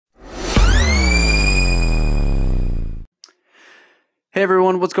Hey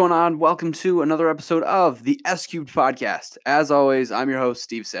everyone, what's going on? Welcome to another episode of the S Cubed podcast. As always, I'm your host,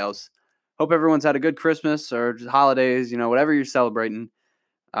 Steve Sales. Hope everyone's had a good Christmas or just holidays, whatever you're celebrating.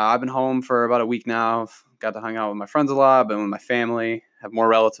 I've been home for about a week now. I've got to hang out with my friends a lot, been with my family, have more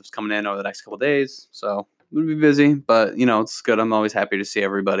relatives coming in over the next couple of days. So we'll be busy, but it's good. I'm always happy to see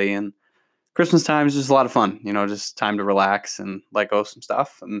everybody. And Christmas time is just a lot of fun, just time to relax and let go of some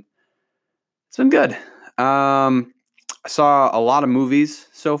stuff. And it's been good. I saw a lot of movies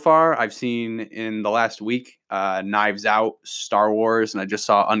so far. I've seen in the last week Knives Out, Star Wars, and I just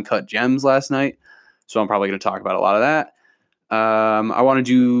saw Uncut Gems last night. So I'm probably going to talk about a lot of that. I want to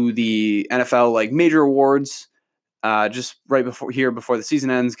do the NFL major awards just right before the season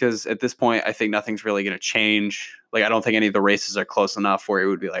ends, because at this point I think nothing's really going to change. I don't think any of the races are close enough where it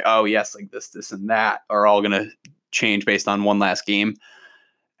would be like, oh yes, this and that are all going to change based on one last game.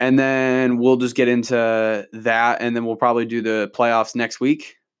 And then we'll just get into that, and then we'll probably do the playoffs next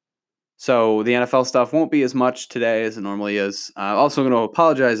week. So the NFL stuff won't be as much today as it normally is. I'm also going to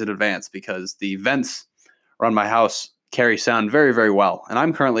apologize in advance because the vents around my house carry sound very, very well. And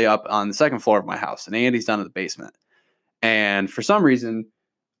I'm currently up on the second floor of my house, and Andy's down in the basement. And for some reason,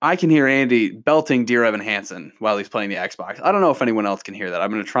 I can hear Andy belting Dear Evan Hansen while he's playing the Xbox. I don't know if anyone else can hear that.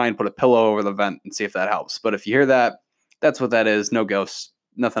 I'm going to try and put a pillow over the vent and see if that helps. But if you hear that, that's what that is. No ghosts.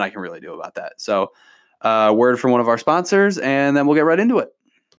 Nothing I can really do about that. So, word from one of our sponsors, and then we'll get right into it.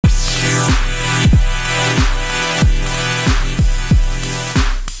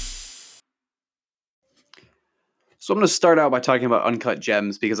 So I'm going to start out by talking about Uncut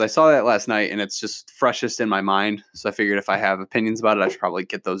Gems because I saw that last night and it's just freshest in my mind. So I figured if I have opinions about it, I should probably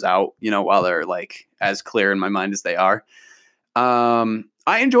get those out, while they're as clear in my mind as they are. I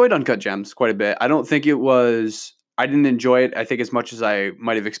enjoyed Uncut Gems quite a bit. I didn't enjoy it, I think, as much as I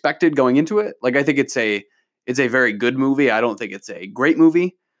might have expected going into it. I think it's a very good movie. I don't think it's a great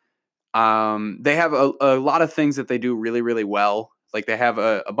movie. They have a lot of things that they do really, really well. They have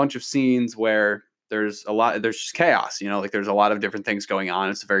a bunch of scenes where there's just chaos, there's a lot of different things going on.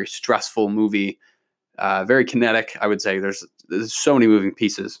 It's a very stressful movie, very kinetic, I would say. There's so many moving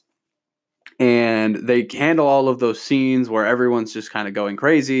pieces. And they handle all of those scenes where everyone's just kind of going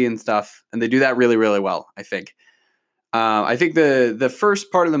crazy and stuff. And they do that really, really well, I think. I think the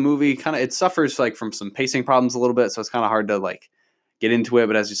first part of the movie it suffers from some pacing problems a little bit, so it's kind of hard to get into it.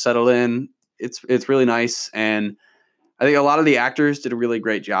 But as you settle in, it's really nice, and I think a lot of the actors did a really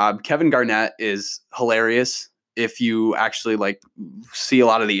great job. Kevin Garnett is hilarious if you actually see a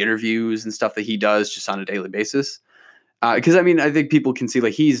lot of the interviews and stuff that he does just on a daily basis. Because I think people can see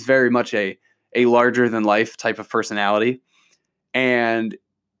he's very much a larger than life type of personality, and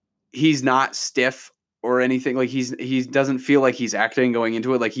he's not stiff or anything. He doesn't feel like he's acting going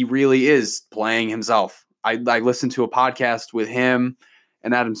into it. He really is playing himself. I listened to a podcast with him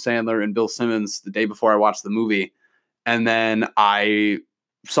and Adam Sandler and Bill Simmons the day before I watched the movie. And then I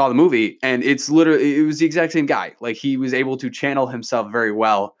saw the movie, and it was the exact same guy. He was able to channel himself very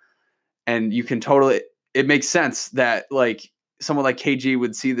well. And you can it makes sense that someone like KG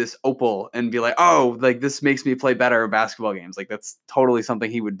would see this opal and be like, oh, this makes me play better at basketball games. That's totally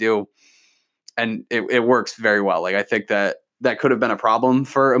something he would do. And it works very well. I think that could have been a problem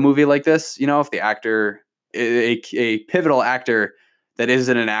for a movie like this, if the actor, a pivotal actor that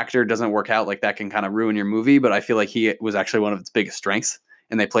isn't an actor doesn't work out, that can kind of ruin your movie. But I feel like he was actually one of its biggest strengths,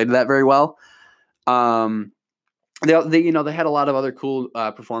 and they played that very well. They had a lot of other cool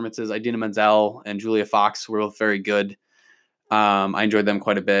performances. Idina Menzel and Julia Fox were both very good. I enjoyed them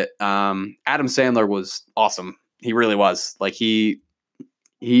quite a bit. Adam Sandler was awesome. He really was. He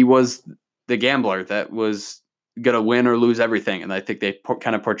was the gambler that was going to win or lose everything. And I think they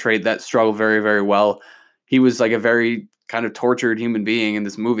kind of portrayed that struggle very, very well. He was a very kind of tortured human being in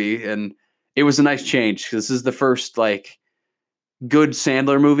this movie. And it was a nice change. This is the first good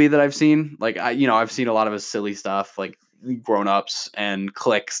Sandler movie that I've seen. I've seen a lot of his silly stuff, Grown Ups and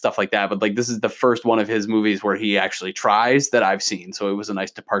Click, stuff like that. But this is the first one of his movies where he actually tries that I've seen. So it was a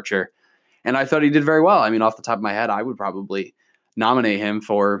nice departure. And I thought he did very well. Off the top of my head, I would probably nominate him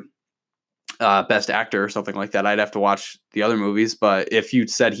for Best Actor or something like that. I'd have to watch the other movies, but if you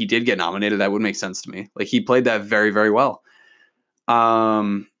said he did get nominated, that would make sense to me. He played that very, very well.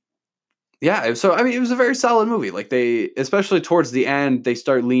 Yeah, so it was a very solid movie. They, especially towards the end, they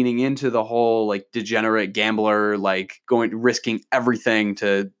start leaning into the whole degenerate gambler, risking everything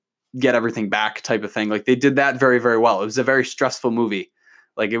to get everything back type of thing. They did that very, very well. It was a very stressful movie.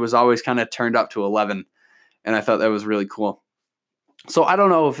 It was always kind of turned up to 11, and I thought that was really cool. So I don't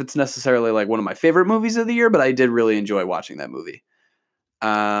know if it's necessarily one of my favorite movies of the year, but I did really enjoy watching that movie.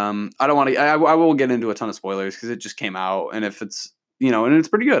 I don't want to. I won't get into a ton of spoilers because it just came out, and if it's and it's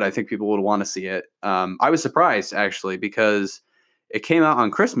pretty good. I think people would want to see it. I was surprised actually because it came out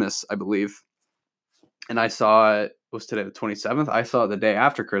on Christmas, I believe, and I saw it. Was today the 27th? I saw it the day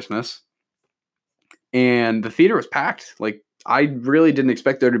after Christmas, and the theater was packed. Like I really didn't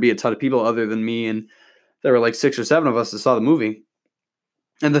expect there to be a ton of people other than me, and there were like 6 or 7 of us that saw the movie,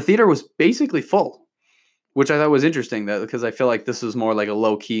 and the theater was basically full, which I thought was interesting. That because I feel like this was more like a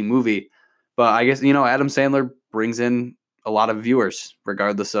low key movie, but I guess Adam Sandler brings in a lot of viewers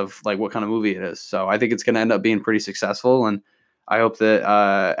regardless of like what kind of movie it is. So I think it's going to end up being pretty successful, and I hope that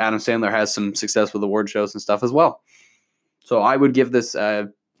Adam Sandler has some success with award shows and stuff as well. So I would give this a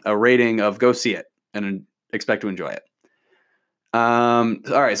rating of go see it and expect to enjoy it. All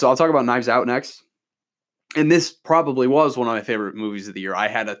right, so I'll talk about Knives Out next. And this probably was one of my favorite movies of the year. I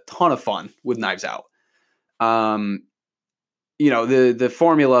had a ton of fun with Knives Out. The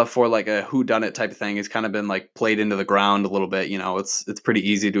formula for like a whodunit type of thing has kind of been like played into the ground a little bit. It's pretty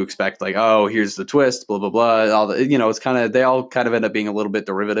easy to expect like, oh, here's the twist, blah blah blah. All the, it's kind of they all kind of end up being a little bit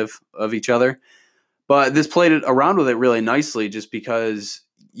derivative of each other. But this played it around with it really nicely, just because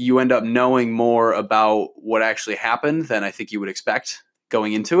you end up knowing more about what actually happened than I think you would expect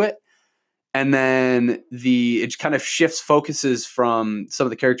going into it. And then it kind of shifts focuses from some of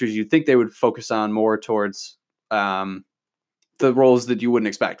the characters you'd think they would focus on more towards the roles that you wouldn't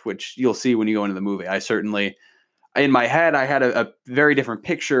expect, which you'll see when you go into the movie. I certainly, in my head, I had a very different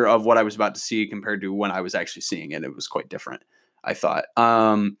picture of what I was about to see compared to when I was actually seeing it. It was quite different, I thought.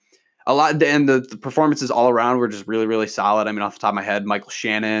 A lot, and the performances all around were just really, really solid. I mean, off the top of my head, Michael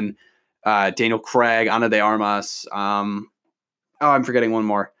Shannon, Daniel Craig, Ana de Armas. I'm forgetting one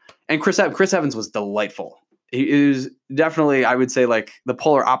more. And Chris Evans was delightful. He is definitely, I would say, like the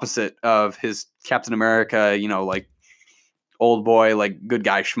polar opposite of his Captain America, like old boy, like good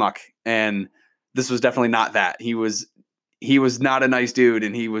guy schmuck. And this was definitely not that. He was not a nice dude,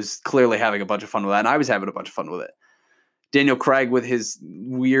 and he was clearly having a bunch of fun with that. And I was having a bunch of fun with it. Daniel Craig with his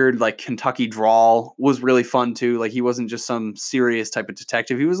weird like Kentucky drawl was really fun too. Like he wasn't just some serious type of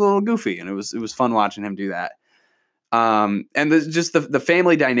detective. He was a little goofy, and it was fun watching him do that. And just the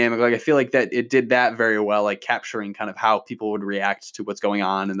family dynamic, like I feel like that it did that very well, like capturing kind of how people would react to what's going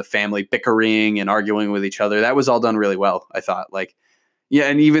on and the family bickering and arguing with each other. That was all done really well, I thought. Like, yeah,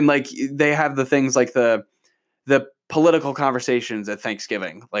 and even like they have the things like the political conversations at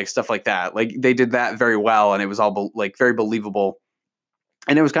Thanksgiving, like stuff like that. Like they did that very well, and it was all like very believable,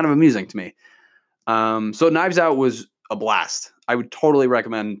 and it was kind of amusing to me. So Knives Out was a blast. I would totally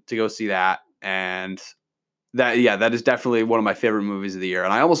recommend to go see that, and that is definitely one of my favorite movies of the year.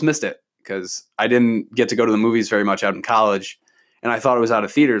 And I almost missed it because I didn't get to go to the movies very much out in college, and I thought it was out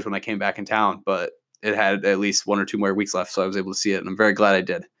of theaters when I came back in town, but it had at least 1 or 2 more weeks left, so I was able to see it, and I'm very glad I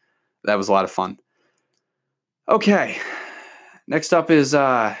did. That was a lot of fun. Okay, next up is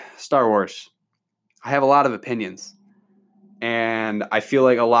Star Wars. I have a lot of opinions, and I feel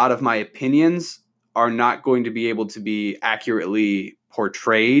like a lot of my opinions are not going to be able to be accurately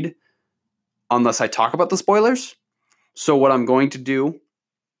portrayed unless I talk about the spoilers. So what I'm going to do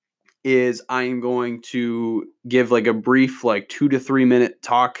is I'm going to give like a brief like 2 to 3 minute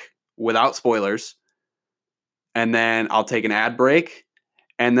talk without spoilers, and then I'll take an ad break,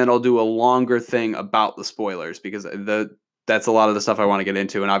 and then I'll do a longer thing about the spoilers because that's a lot of the stuff I want to get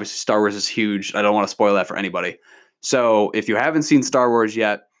into. And obviously Star Wars is huge. I don't want to spoil that for anybody. So if you haven't seen Star Wars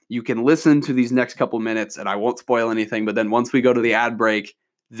yet, you can listen to these next couple minutes and I won't spoil anything. But then once we go to the ad break,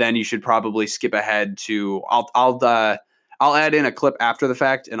 then you should probably skip ahead to, I'll add in a clip after the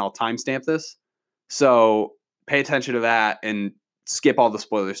fact and I'll timestamp this. So pay attention to that and skip all the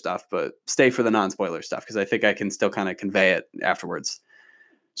spoiler stuff, but stay for the non-spoiler stuff because I think I can still kind of convey it afterwards.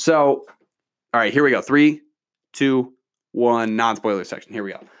 So, all right, here we go. 3, 2, 1, non-spoiler section. Here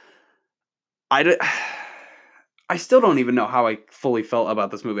we go. I still don't even know how I fully felt about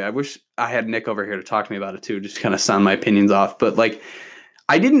this movie. I wish I had Nick over here to talk to me about it too, just kind of sound my opinions off. But like,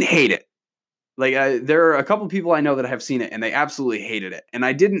 I didn't hate it. Like, there are a couple people I know that have seen it and they absolutely hated it, and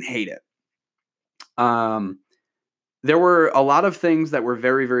I didn't hate it. There were a lot of things that were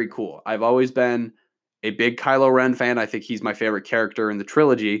very, very cool. I've always been a big Kylo Ren fan. I think he's my favorite character in the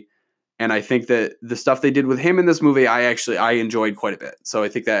trilogy. And I think that the stuff they did with him in this movie, I enjoyed quite a bit. So I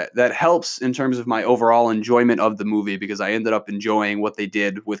think that helps in terms of my overall enjoyment of the movie because I ended up enjoying what they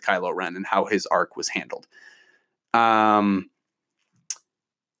did with Kylo Ren and how his arc was handled. But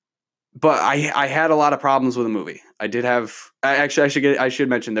I had a lot of problems with the movie. I should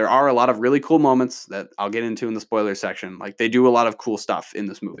mention there are a lot of really cool moments that I'll get into in the spoiler section. Like they do a lot of cool stuff in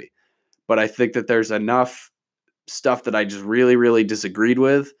this movie, but I think that there's enough stuff that I just really, really disagreed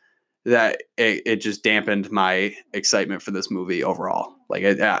with that it just dampened my excitement for this movie overall. Like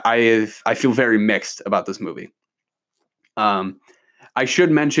I feel very mixed about this movie. I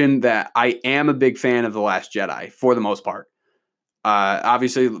should mention that I am a big fan of The Last Jedi for the most part.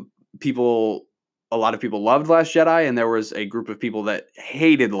 Obviously, a lot of people loved Last Jedi, and there was a group of people that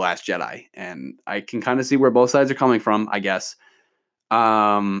hated The Last Jedi, and I can kind of see where both sides are coming from, I guess.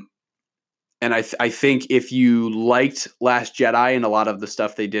 And I think if you liked Last Jedi and a lot of the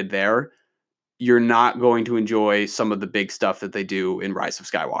stuff they did there, you're not going to enjoy some of the big stuff that they do in Rise of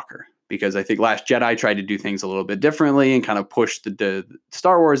Skywalker. Because I think Last Jedi tried to do things a little bit differently and kind of push the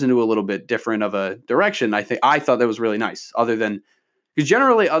Star Wars into a little bit different of a direction. I thought that was really nice. Because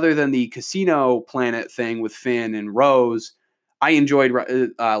generally, other than the casino planet thing with Finn and Rose, I enjoyed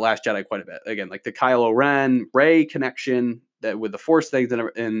Last Jedi quite a bit. Again, like the Kylo Ren, Rey connection that with the Force things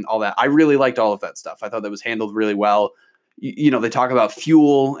and all that. I really liked all of that stuff. I thought that was handled really well. They talk about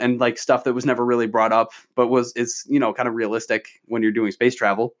fuel and like stuff that was never really brought up, but it's kind of realistic when you're doing space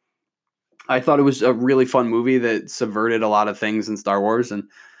travel. I thought it was a really fun movie that subverted a lot of things in Star Wars, and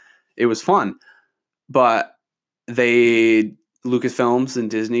it was fun. But Lucasfilms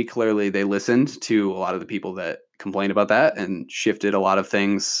and Disney, clearly they listened to a lot of the people that complained about that and shifted a lot of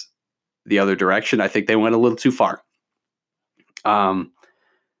things the other direction. I think they went a little too far.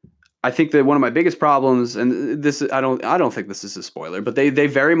 I think that one of my biggest problems, and I don't think this is a spoiler, but they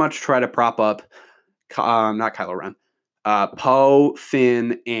very much try to prop up, not Kylo Ren, Poe,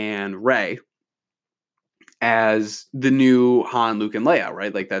 Finn, and Rey as the new Han, Luke, and Leia,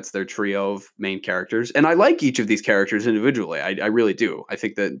 right? Like that's their trio of main characters. And I like each of these characters individually. I really do. I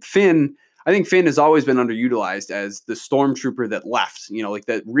think Finn has always been underutilized as the stormtrooper that left, like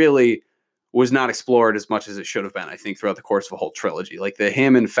that really was not explored as much as it should have been, I think, throughout the course of a whole trilogy. Like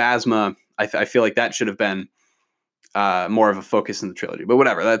him and Phasma, I feel like that should have been more of a focus in the trilogy. But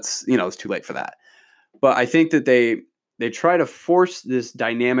whatever, that's, it's too late for that. But I think that they try to force this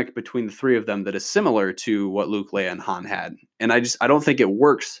dynamic between the three of them that is similar to what Luke, Leia, and Han had. And I don't think it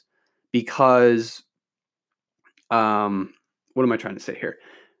works because, what am I trying to say here?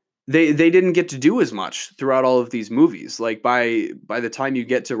 They didn't get to do as much throughout all of these movies. Like by the time you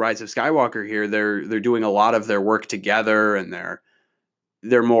get to Rise of Skywalker here, they're doing a lot of their work together, and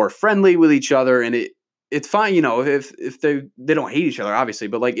they're more friendly with each other, and it's fine, if they don't hate each other, obviously,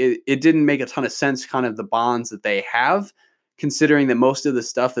 but like it didn't make a ton of sense, kind of the bonds that they have, considering that most of the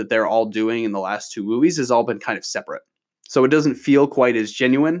stuff that they're all doing in the last two movies has all been kind of separate. So it doesn't feel quite as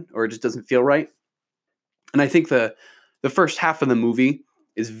genuine, or it just doesn't feel right. And I think the first half of the movie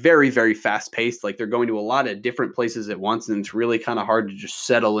is very, very fast paced. Like they're going to a lot of different places at once, and it's really kind of hard to just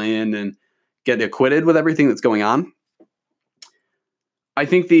settle in and get acquitted with everything that's going on. I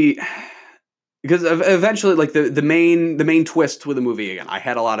think because eventually, like the main twist with the movie, again, I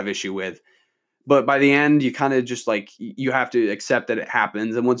had a lot of issue with, but by the end, you kind of just like you have to accept that it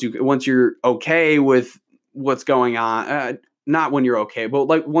happens, and once you're okay with what's going on, not when you're okay, but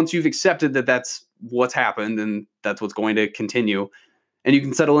like once you've accepted that that's what's happened and that's what's going to continue, and you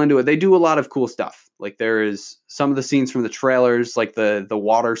can settle into it. They do a lot of cool stuff. Like there is some of the scenes from the trailers, like the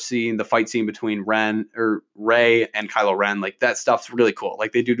water scene, the fight scene between Rey and Kylo Ren. Like that stuff's really cool.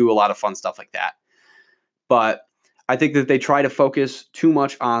 Like they do a lot of fun stuff like that. But I think that they try to focus too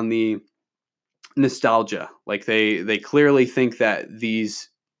much on the nostalgia. Like they clearly think that these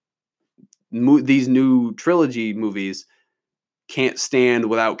new trilogy movies can't stand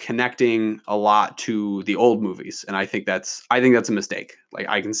without connecting a lot to the old movies. And I think that's a mistake. Like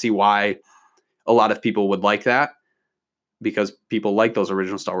I can see why a lot of people would like that, because people like those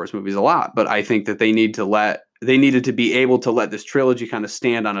original Star Wars movies a lot. But I think that they needed to be able to let this trilogy kind of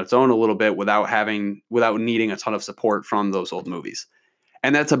stand on its own a little bit without needing a ton of support from those old movies.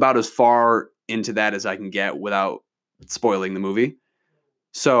 And that's about as far into that as I can get without spoiling the movie.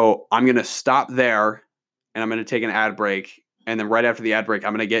 So I'm going to stop there, and I'm going to take an ad break. And then right after the ad break,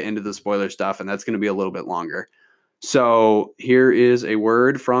 I'm going to get into the spoiler stuff, and that's going to be a little bit longer. So here is a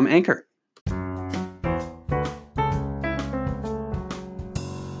word from Anchor.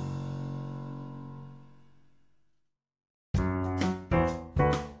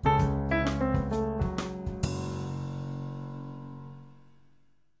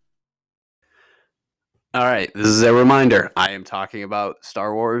 All right, this is a reminder. I am talking about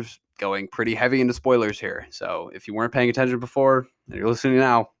Star Wars, going pretty heavy into spoilers here. So if you weren't paying attention before and you're listening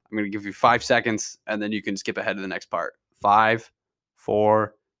now, I'm going to give you 5 seconds, and then you can skip ahead to the next part. 5,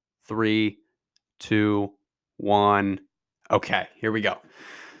 4, 3, 2, 1. Okay, here we go.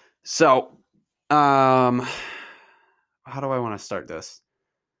 So, how do I want to start this?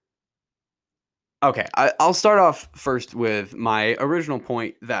 Okay, I'll start off first with my original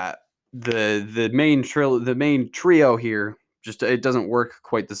point that the main trio here, just it doesn't work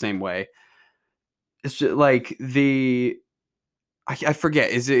quite the same way. It's just like I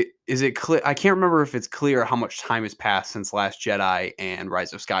forget. Is it clear? I can't remember if it's clear how much time has passed since Last Jedi and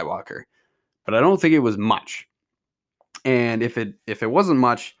Rise of Skywalker, but I don't think it was much. And if it wasn't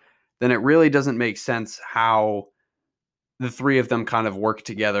much, then it really doesn't make sense how the three of them kind of work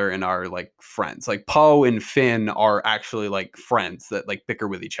together and are like friends. Like Poe and Finn are actually like friends that like bicker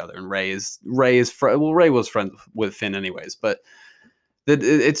with each other, and Ray was friends with Finn anyways, but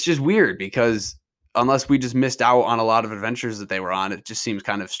it's just weird because unless we just missed out on a lot of adventures that they were on, it just seems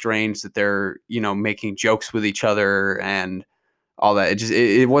kind of strange that they're making jokes with each other and all that.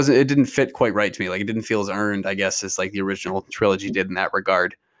 It didn't fit quite right to me. Like it didn't feel as earned, I guess, as like the original trilogy did in that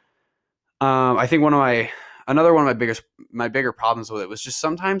regard. I think another one of my bigger problems with it was just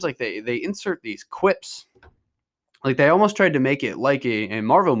sometimes like they insert these quips, like they almost tried to make it like a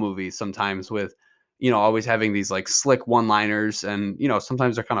Marvel movie sometimes with always having these like slick one liners, and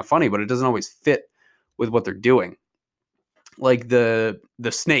sometimes they're kind of funny, but it doesn't always fit with what they're doing. Like the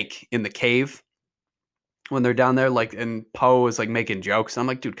snake in the cave when they're down there, like, and Poe is like making jokes. I'm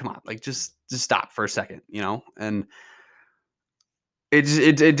like, dude, come on, like just stop for a second, and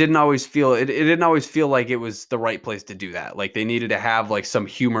it didn't always feel it didn't always feel like it was the right place to do that. Like they needed to have like some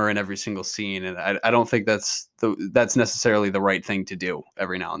humor in every single scene, and I don't think that's necessarily the right thing to do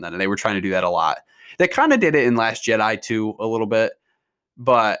every now and then. And they were trying to do that a lot. They kind of did it in Last Jedi too, a little bit,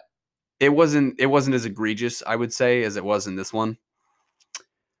 but it wasn't as egregious, I would say, as it was in this one.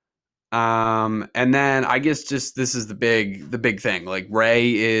 And then I guess just this is the big thing. Like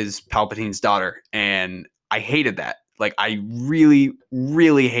Rey is Palpatine's daughter, and I hated that. Like I really,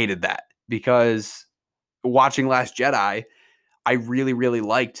 really hated that because watching Last Jedi, I really, really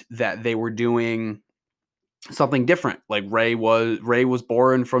liked that they were doing something different. Like Rey was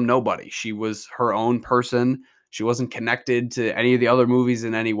born from nobody. She was her own person. She wasn't connected to any of the other movies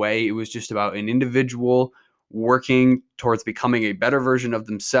in any way. It was just about an individual working towards becoming a better version of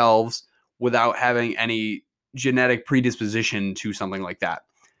themselves without having any genetic predisposition to something like that.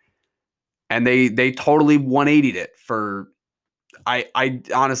 And they totally 180'd it for I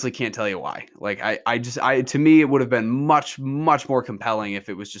honestly can't tell you why. Like I to me it would have been much much more compelling if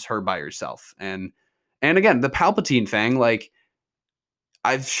it was just her by herself. And again, the Palpatine thing, like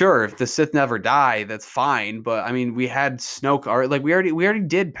I'm sure if the Sith never die, that's fine. But I mean, we had Snoke, or like we already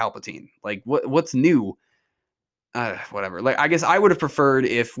did Palpatine. Like what's new? Whatever. Like I guess I would have preferred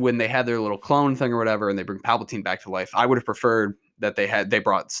if when they had their little clone thing or whatever, and they bring Palpatine back to life, I would have preferred that they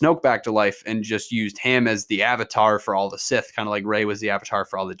brought Snoke back to life and just used him as the avatar for all the Sith, kind of like Rey was the avatar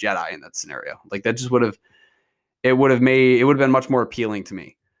for all the Jedi in that scenario. Like that just would have been much more appealing to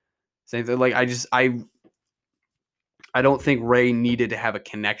me. Same thing. Like I don't think Rey needed to have a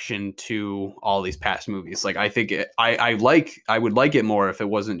connection to all these past movies. Like I think I would like it more if it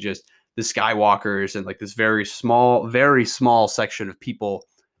wasn't just the Skywalkers and like this very small section of people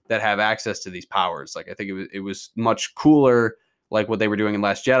that have access to these powers. Like I think it was much cooler, like what they were doing in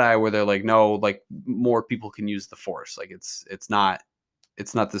Last Jedi, where they're like, no, like more people can use the Force. Like it's not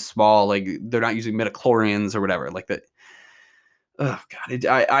this small, like they're not using midichlorians or whatever. Like that. Oh God,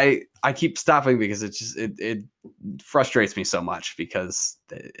 I keep stopping because it frustrates me so much because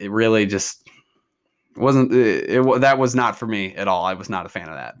it really just wasn't that was not for me at all. I was not a fan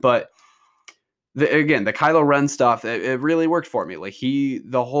of that. But again, the Kylo Ren stuff, it really worked for me. Like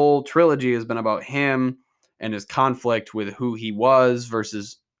the whole trilogy has been about him and his conflict with who he was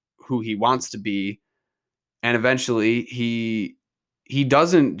versus who he wants to be, and eventually he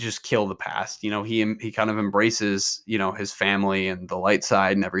doesn't just kill the past. He kind of embraces his family and the light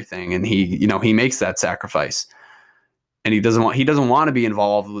side and everything, and he makes that sacrifice. And he doesn't want to be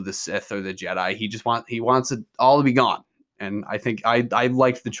involved with the Sith or the Jedi. He wants it all to be gone. And I think I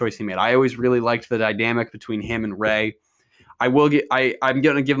liked the choice he made. I always really liked the dynamic between him and Rey. I'm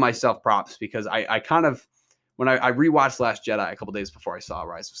gonna give myself props because I kind of, when I rewatched Last Jedi a couple days before I saw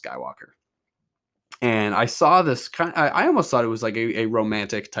Rise of Skywalker, and I saw this I almost thought it was like a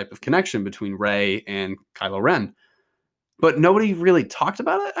romantic type of connection between Rey and Kylo Ren. But nobody really talked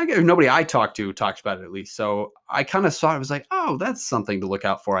about it. Nobody I talked to talked about it, at least. So I kind of saw it. I was like, oh, that's something to look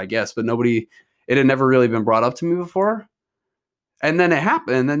out for, I guess. But it had never really been brought up to me before. And then it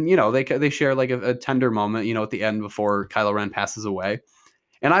happened. And then, they share like a tender moment, at the end before Kylo Ren passes away.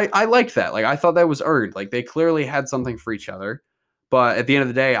 And I liked that. Like, I thought that was earned. Like, they clearly had something for each other. But at the end of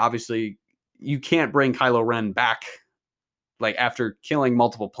the day, obviously, you can't bring Kylo Ren back, like after killing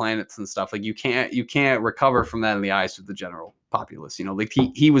multiple planets and stuff. Like you can't recover from that in the eyes of the general populace. Like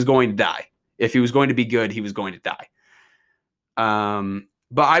he was going to die. If he was going to be good, he was going to die.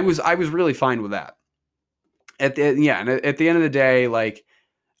 But I was really fine with that. And at the end of the day, like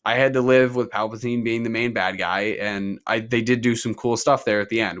I had to live with Palpatine being the main bad guy, and they did do some cool stuff there at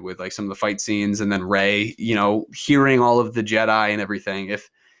the end with like some of the fight scenes, and then Rey, hearing all of the Jedi and everything.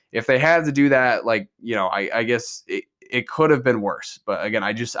 If they had to do that, like I guess it could have been worse. But again,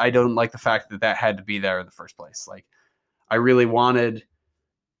 I don't like the fact that that had to be there in the first place. Like I really wanted.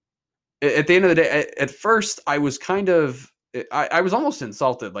 At the end of the day, at first I was kind of I was almost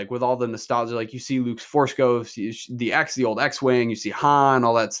insulted, like with all the nostalgia. Like you see Luke's Force Ghost, the old X-wing, you see Han,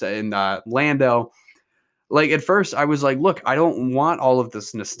 all that stuff, and Lando. Like at first, I was like, look, I don't want all of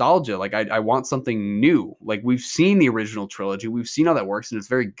this nostalgia. Like I want something new. Like we've seen the original trilogy, we've seen how that works, and it's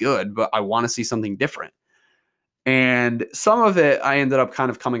very good. But I want to see something different. And some of it I ended up kind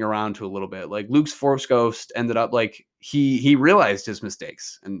of coming around to a little bit. Like Luke's Force Ghost ended up like he realized his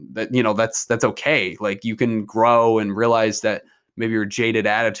mistakes, and that that's okay. Like you can grow and realize that maybe your jaded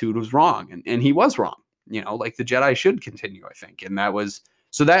attitude was wrong, and he was wrong. Like the Jedi should continue, I think. And that was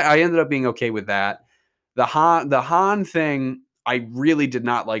so that I ended up being okay with that. The Han thing I really did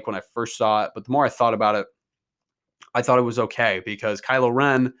not like when I first saw it, but the more I thought about it, I thought it was okay because Kylo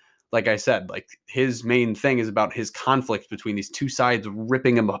Ren, like I said, like his main thing is about his conflict between these two sides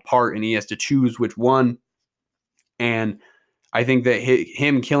ripping him apart, and he has to choose which one. And I think that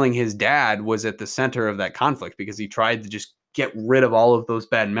him killing his dad was at the center of that conflict because he tried to just get rid of all of those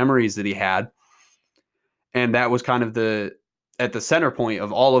bad memories that he had, and that was kind of at the center point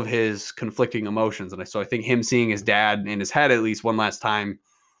of all of his conflicting emotions. And so I think him seeing his dad in his head at least one last time,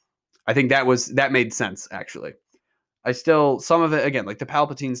 I think that made sense actually. I still some of it again, like the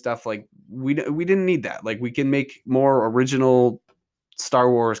Palpatine stuff, like we didn't need that. Like we can make more original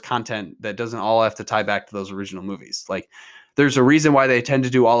Star Wars content that doesn't all have to tie back to those original movies. Like there's a reason why they tend to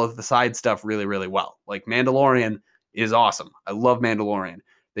do all of the side stuff really, really well. Like Mandalorian is awesome. I love Mandalorian.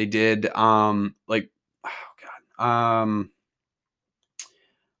 They did like oh god.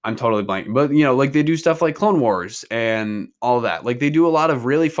 I'm totally blanking. But like they do stuff like Clone Wars and all that. Like they do a lot of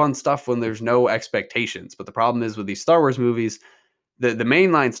really fun stuff when there's no expectations. But the problem is with these Star Wars movies, the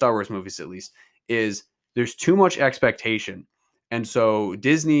mainline Star Wars movies at least, is there's too much expectation. And so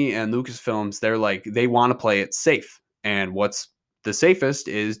Disney and Lucasfilms, they're like they want to play it safe. And what's the safest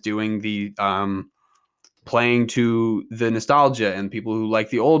is doing the playing to the nostalgia and people who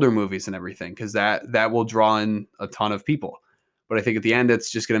like the older movies and everything, because that will draw in a ton of people. But I think at the end,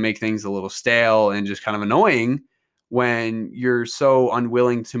 it's just going to make things a little stale and just kind of annoying when you're so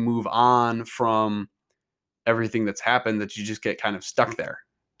unwilling to move on from everything that's happened that you just get kind of stuck there.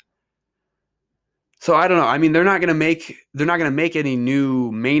 So I don't know. I mean, they're not going to make any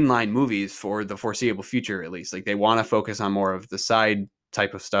new mainline movies for the foreseeable future, at least. Like they want to focus on more of the side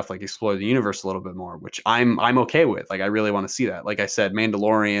type of stuff, like explore the universe a little bit more, which I'm okay with. Like I really want to see that. Like I said,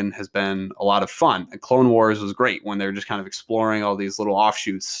 Mandalorian has been a lot of fun. And Clone Wars was great when they're just kind of exploring all these little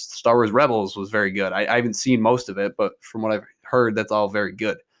offshoots. Star Wars Rebels was very good. I haven't seen most of it, but from what I've heard, that's all very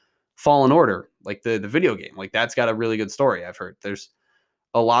good. Fallen Order, like the video game, like that's got a really good story. I've heard there's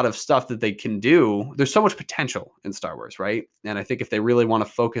a lot of stuff that they can do. There's so much potential in Star Wars, right? And I think if they really want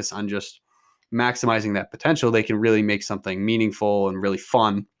to focus on just maximizing that potential, they can really make something meaningful and really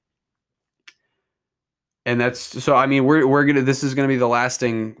fun. And that's so. I mean, this is gonna be the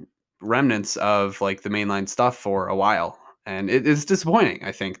lasting remnants of like the mainline stuff for a while, and it's disappointing.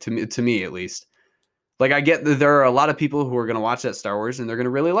 I think to me at least. Like I get that there are a lot of people who are gonna watch that Star Wars and they're gonna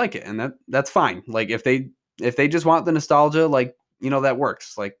really like it, and that's fine. Like if they just want the nostalgia, like that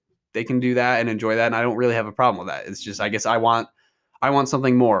works. Like they can do that and enjoy that, and I don't really have a problem with that. It's just I guess I want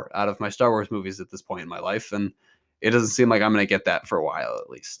something more out of my Star Wars movies at this point in my life, and it doesn't seem like I'm going to get that for a while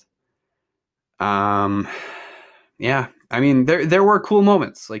at least. Yeah, I mean there were cool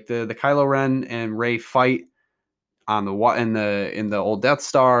moments like the Kylo Ren and Rey fight on in the old Death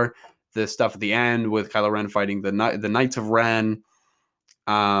Star, the stuff at the end with Kylo Ren fighting the Knights of Ren.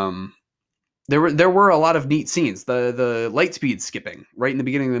 There were a lot of neat scenes. The light speed skipping right in the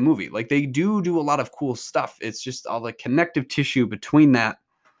beginning of the movie. Like they do a lot of cool stuff. It's just all the connective tissue between that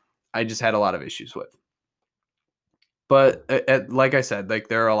I just had a lot of issues with. But like I said, like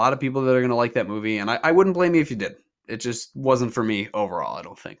there are a lot of people that are going to like that movie, and I wouldn't blame you if you did. It just wasn't for me overall, I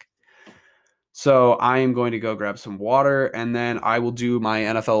don't think. So I am going to go grab some water, and then I will do my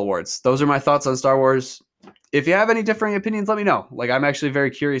NFL awards. Those are my thoughts on Star Wars. If you have any differing opinions, let me know. Like I'm actually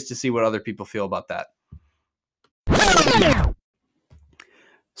very curious to see what other people feel about that.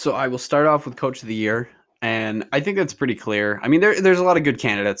 So I will start off with Coach of the Year, and I think that's pretty clear. I mean, there's a lot of good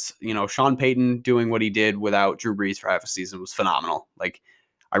candidates. Sean Payton doing what he did without Drew Brees for half a season was phenomenal. Like,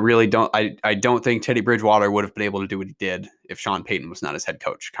 I really don't. I don't think Teddy Bridgewater would have been able to do what he did if Sean Payton was not his head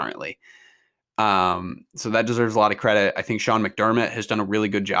coach currently. So that deserves a lot of credit. I think Sean McDermott has done a really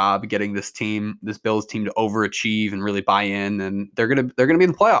good job getting this Bills team, to overachieve and really buy in, and they're gonna be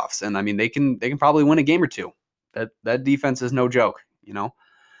in the playoffs. And I mean, they can probably win a game or two. That defense is no joke, you know.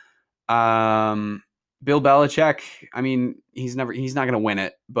 Bill Belichick, I mean, he's not going to win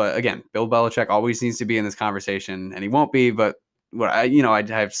it, but again, Bill Belichick always needs to be in this conversation, and he won't be. But I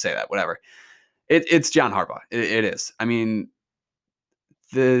have to say that, whatever. It's John Harbaugh. It is. I mean,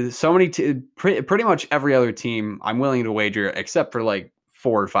 pretty much every other team, I'm willing to wager, except for like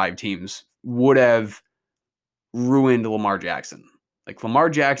 4 or 5 teams, would have ruined Lamar Jackson. Like, Lamar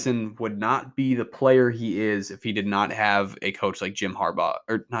Jackson would not be the player he is if he did not have a coach like John Harbaugh.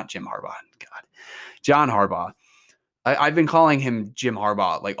 I've been calling him Jim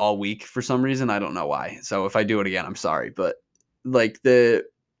Harbaugh like all week for some reason. I don't know why. So if I do it again, I'm sorry. But like what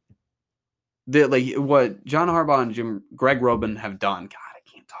John Harbaugh and Greg Roman have done, God, I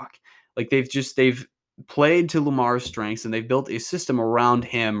can't talk. Like, they've played to Lamar's strengths, and they've built a system around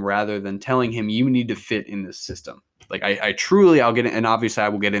him rather than telling him you need to fit in this system. Like, I truly, I'll get in, and obviously I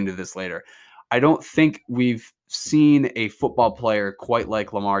will get into this later. I don't think we've seen a football player quite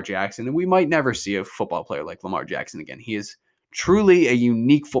like Lamar Jackson, and we might never see a football player like Lamar Jackson again. He is truly a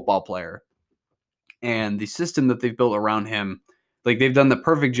unique football player, and the system that they've built around him, like, they've done the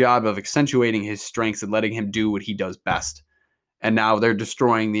perfect job of accentuating his strengths and letting him do what he does best. And now they're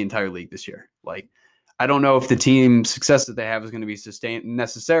destroying the entire league this year. Like, I don't know if the team success that they have is going to be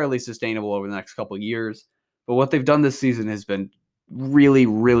necessarily sustainable over the next couple of years, but what they've done this season has been really,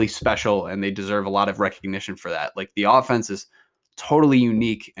 really special, and they deserve a lot of recognition for that. Like, the offense is totally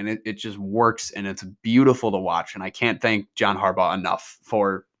unique, and it just works, and it's beautiful to watch. And I can't thank John Harbaugh enough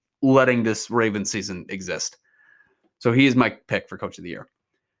for letting this Ravens season exist. So he is my pick for Coach of the Year.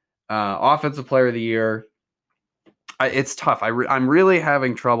 Offensive Player of the Year. It's tough. I'm really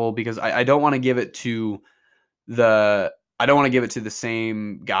having trouble because I don't want to give it to the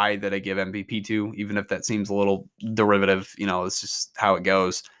same guy that I give MVP to, even if that seems a little derivative. It's just how it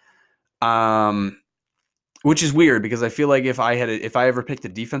goes. Which is weird because I feel like if I ever picked a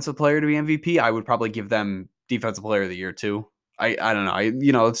defensive player to be MVP, I would probably give them Defensive Player of the Year too. I don't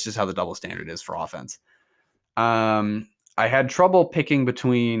know. It's just how the double standard is for offense. I had trouble picking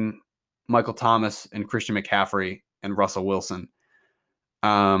between Michael Thomas and Christian McCaffrey and Russell Wilson.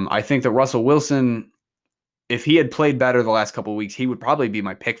 I think that Russell Wilson, if he had played better the last couple of weeks, he would probably be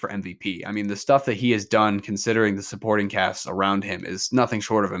my pick for MVP. I mean, the stuff that he has done, considering the supporting cast around him, is nothing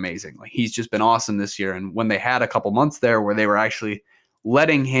short of amazing. Like, he's just been awesome this year. And when they had a couple months there where they were actually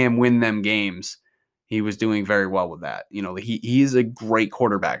letting him win them games, he was doing very well with that. He's a great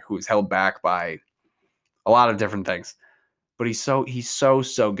quarterback who is held back by a lot of different things. But he's so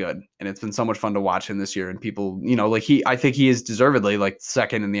good, and it's been so much fun to watch him this year. And people, I think he is deservedly like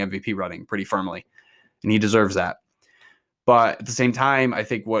second in the MVP running pretty firmly, and he deserves that. But at the same time, I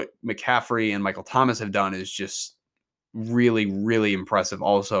think what McCaffrey and Michael Thomas have done is just really, really impressive.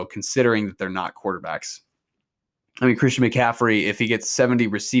 Also, considering that they're not quarterbacks. I mean, Christian McCaffrey, if he gets 70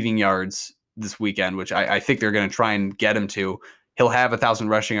 receiving yards this weekend, which I think they're going to try and get him to, he'll have 1,000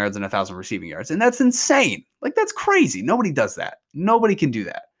 rushing yards and 1,000 receiving yards. And that's insane. Like, that's crazy. Nobody does that. Nobody can do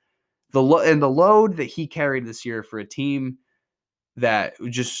that. The load that he carried this year for a team that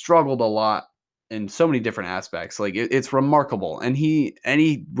just struggled a lot in so many different aspects, like, it's remarkable. And he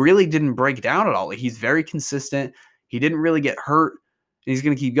really didn't break down at all. Like, he's very consistent. He didn't really get hurt. And he's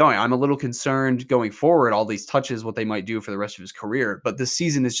going to keep going. I'm a little concerned going forward, all these touches, what they might do for the rest of his career. But this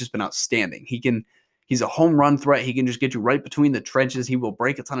season has just been outstanding. He's a home run threat. He can just get you right between the trenches. He will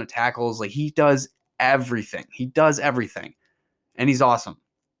break a ton of tackles. Like, he does everything. And he's awesome.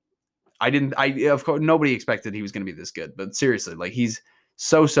 Of course, nobody expected he was going to be this good, but seriously, like, he's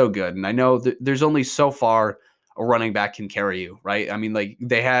so good. And I know that there's only so far a running back can carry you, right? I mean, like, were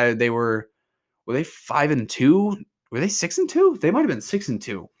they 5-2? Were they 6-2? They might've been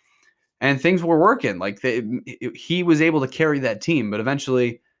 6-2, and things were working. Like, he was able to carry that team, but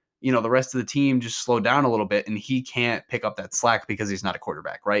eventually, the rest of the team just slowed down a little bit, and he can't pick up that slack because he's not a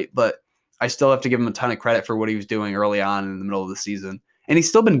quarterback, right? But I still have to give him a ton of credit for what he was doing early on in the middle of the season. And he's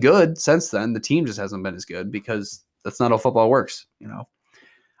still been good since then. The team just hasn't been as good because that's not how football works,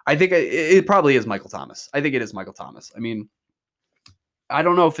 I think it probably is Michael Thomas. I think it is Michael Thomas. I mean, I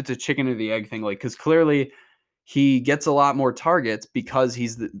don't know if it's a chicken or the egg thing, like, because clearly he gets a lot more targets because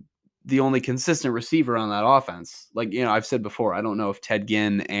he's the only consistent receiver on that offense. Like, I've said before, I don't know if Ted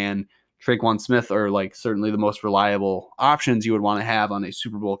Ginn and Traquan Smith are, like, certainly the most reliable options you would want to have on a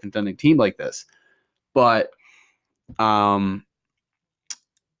Super Bowl contending team like this. But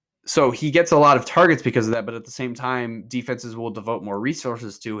So he gets a lot of targets because of that, but at the same time, defenses will devote more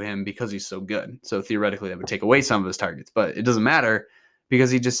resources to him because he's so good. So theoretically, that would take away some of his targets, but it doesn't matter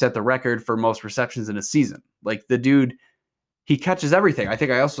because he just set the record for most receptions in a season. Like the dude, he catches everything. I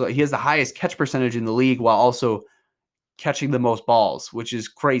think he has the highest catch percentage in the league while also catching the most balls, which is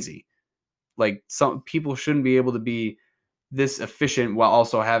crazy. Like some people shouldn't be able to be this efficient while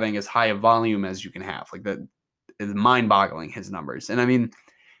also having as high a volume as you can have. Like that is mind-boggling, his numbers. And I mean,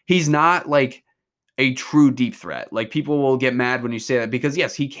 he's not like a true deep threat. Like people will get mad when you say that because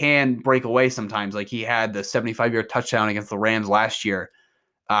yes, he can break away sometimes. Like he had the 75-yard touchdown against the Rams last year.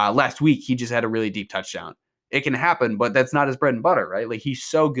 Last week, he just had a really deep touchdown. It can happen, but that's not his bread and butter, right? Like he's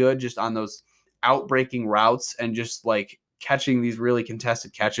so good just on those outbreaking routes and just like catching these really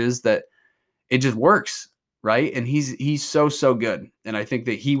contested catches that it just works, right? And he's so good. And I think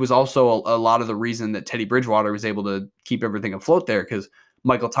that he was also a lot of the reason that Teddy Bridgewater was able to keep everything afloat there because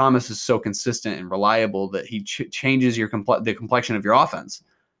Michael Thomas is so consistent and reliable that he changes the complexion of your offense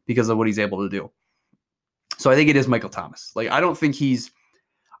because of what he's able to do. So I think it is Michael Thomas. Like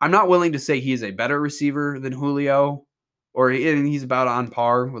I'm not willing to say he is a better receiver than Julio, and he's about on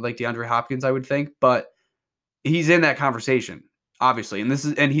par with like DeAndre Hopkins, I would think, but he's in that conversation, obviously.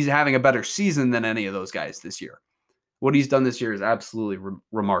 And he's having a better season than any of those guys this year. What he's done this year is absolutely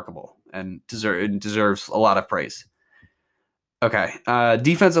remarkable and deserves a lot of praise. Okay,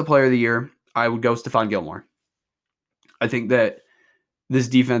 defensive player of the year, I would go Stephon Gilmore. I think that this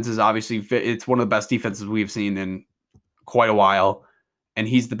defense is obviously it's one of the best defenses we've seen in quite a while. And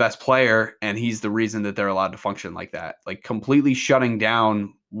he's the best player, and he's the reason that they're allowed to function like that. Like completely shutting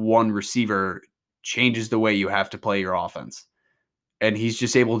down one receiver changes the way you have to play your offense. And he's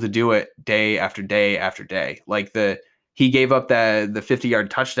just able to do it day after day after day. Like he gave up the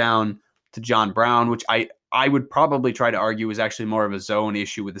 50-yard touchdown to John Brown, which I would probably try to argue was actually more of a zone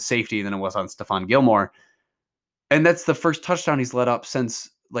issue with the safety than it was on Stephon Gilmore. And that's the first touchdown he's let up since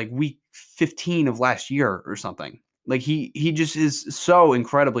like week 15 of last year or something. Like he just is so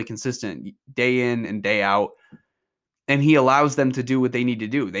incredibly consistent day in and day out. And he allows them to do what they need to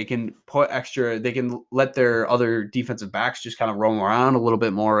do. They can they can let their other defensive backs just kind of roam around a little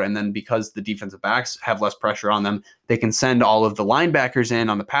bit more. And then because the defensive backs have less pressure on them, they can send all of the linebackers in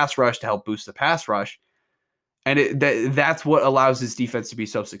on the pass rush to help boost the pass rush. And that's what allows this defense to be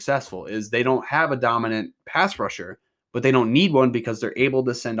so successful is they don't have a dominant pass rusher, but they don't need one because they're able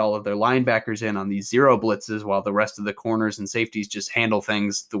to send all of their linebackers in on these zero blitzes while the rest of the corners and safeties just handle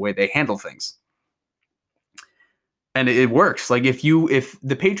things the way they handle things. And it works. Like if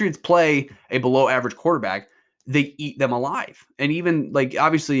the Patriots play a below average quarterback, they eat them alive. And even like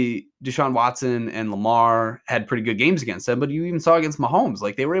obviously Deshaun Watson and Lamar had pretty good games against them, but you even saw against Mahomes,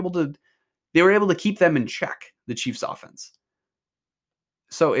 like they were able to keep them in check, the Chiefs offense.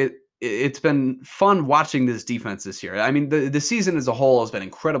 So it's been fun watching this defense this year. I mean, the season as a whole has been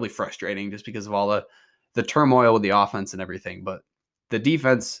incredibly frustrating just because of all the turmoil with the offense and everything. But the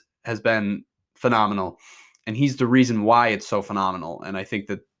defense has been phenomenal, and he's the reason why it's so phenomenal. And I think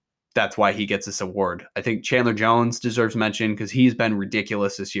that's why he gets this award. I think Chandler Jones deserves mention because he's been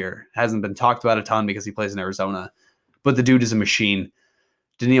ridiculous this year. Hasn't been talked about a ton because he plays in Arizona, but the dude is a machine.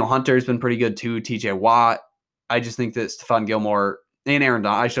 Danielle Hunter has been pretty good too. TJ Watt. I just think that Stephon Gilmore and Aaron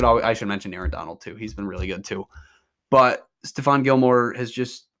Donald. I should mention Aaron Donald too. He's been really good too. But Stephon Gilmore has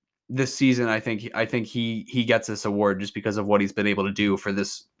just this season. I think he gets this award just because of what he's been able to do for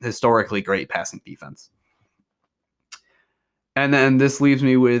this historically great passing defense. And then this leaves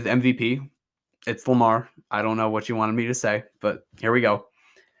me with MVP. It's Lamar. I don't know what you wanted me to say, but here we go.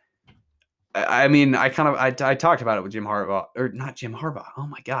 I mean, I talked about it with Jim Harbaugh, or not Jim Harbaugh. Oh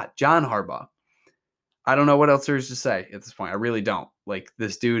my God, John Harbaugh. I don't know what else there is to say at this point. I really don't. Like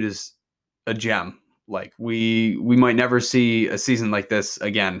this dude is a gem. Like we might never see a season like this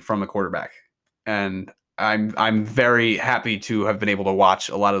again from a quarterback. And I'm very happy to have been able to watch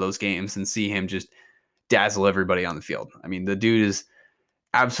a lot of those games and see him just dazzle everybody on the field. I mean, the dude is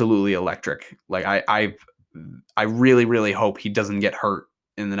absolutely electric. Like I really, really hope he doesn't get hurt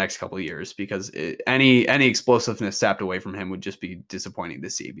in the next couple of years because any explosiveness sapped away from him would just be disappointing to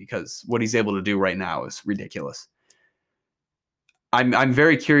see because what he's able to do right now is ridiculous. I'm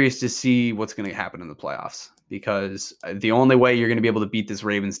very curious to see what's going to happen in the playoffs because the only way you're going to be able to beat this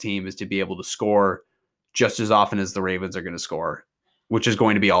Ravens team is to be able to score just as often as the Ravens are going to score, which is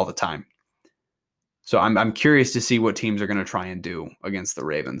going to be all the time. So I'm curious to see what teams are going to try and do against the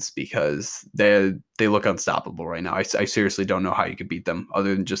Ravens because they look unstoppable right now. I seriously don't know how you could beat them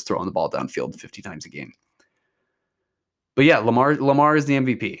other than just throwing the ball downfield 50 times a game. But yeah, Lamar is the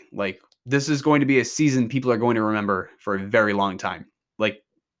MVP. Like this is going to be a season people are going to remember for a very long time. Like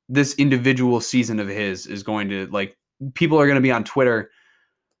this individual season of his is going to, like, people are going to be on Twitter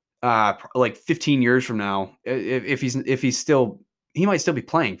like 15 years from now, if he's still, he might still be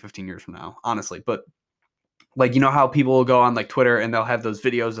playing 15 years from now, honestly. But like, you know how people will go on like Twitter and they'll have those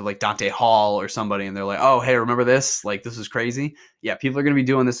videos of like Dante Hall or somebody, and they're like, oh, hey, remember this? Like, this is crazy. Yeah, people are going to be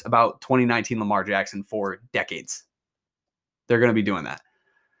doing this about 2019 Lamar Jackson for decades. They're going to be doing that.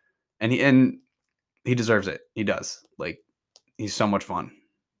 And he deserves it. He does. Like, he's so much fun.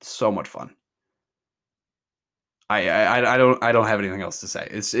 So much fun. I don't have anything else to say.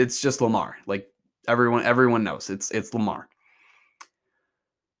 It's just Lamar. Like, everyone knows it's Lamar.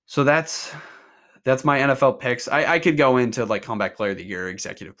 So that's my NFL picks. I could go into like comeback player of the year,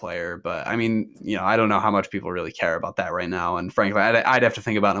 executive player, but I mean, you know, I don't know how much people really care about that right now. And frankly, I'd have to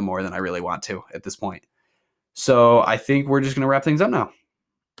think about it more than I really want to at this point. So I think we're just going to wrap things up now.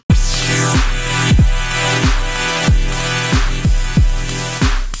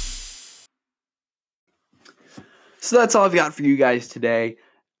 So that's all I've got for you guys today.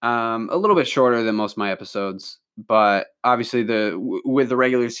 A little bit shorter than most of my episodes, but obviously with the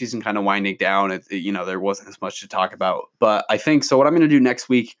regular season kind of winding down, you know, there wasn't as much to talk about. But I think so. What I'm going to do next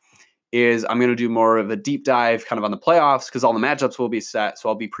week is I'm going to do more of a deep dive kind of on the playoffs, because all the matchups will be set. So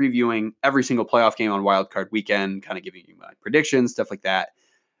I'll be previewing every single playoff game on Wild Card Weekend, kind of giving you my predictions, stuff like that.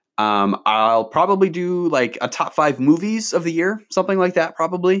 I'll probably do like a top 5 movies of the year, something like that,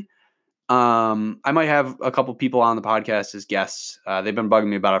 probably. I might have a couple people on the podcast as guests. They've been bugging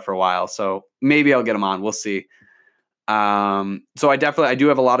me about it for a while, so maybe I'll get them on. We'll see. So I do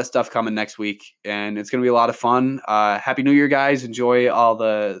have a lot of stuff coming next week, and it's going to be a lot of fun. Happy New Year, guys. Enjoy all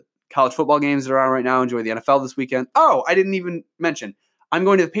the college football games that are on right now. Enjoy the NFL this weekend. Oh, I didn't even mention, I'm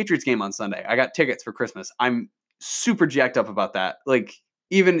going to the Patriots game on Sunday. I got tickets for Christmas. I'm super jacked up about that. Like,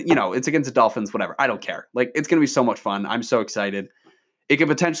 even, you know, it's against the Dolphins, whatever. I don't care. Like, it's going to be so much fun. I'm so excited. It could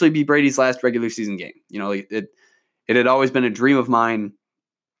potentially be Brady's last regular season game. You know, it had always been a dream of mine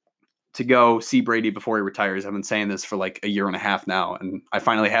to go see Brady before he retires. I've been saying this for like a year and a half now, and I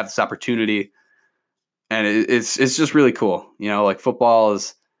finally have this opportunity, and it's just really cool. You know, like,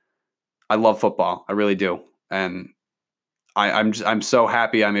 I love football. I really do. And I'm so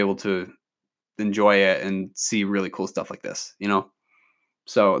happy I'm able to enjoy it and see really cool stuff like this, you know?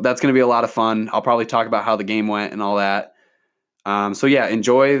 So that's going to be a lot of fun. I'll probably talk about how the game went and all that. So yeah,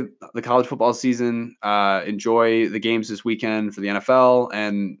 enjoy the college football season. Enjoy the games this weekend for the NFL,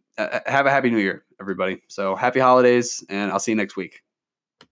 and have a happy New Year, everybody. So happy holidays, and I'll see you next week.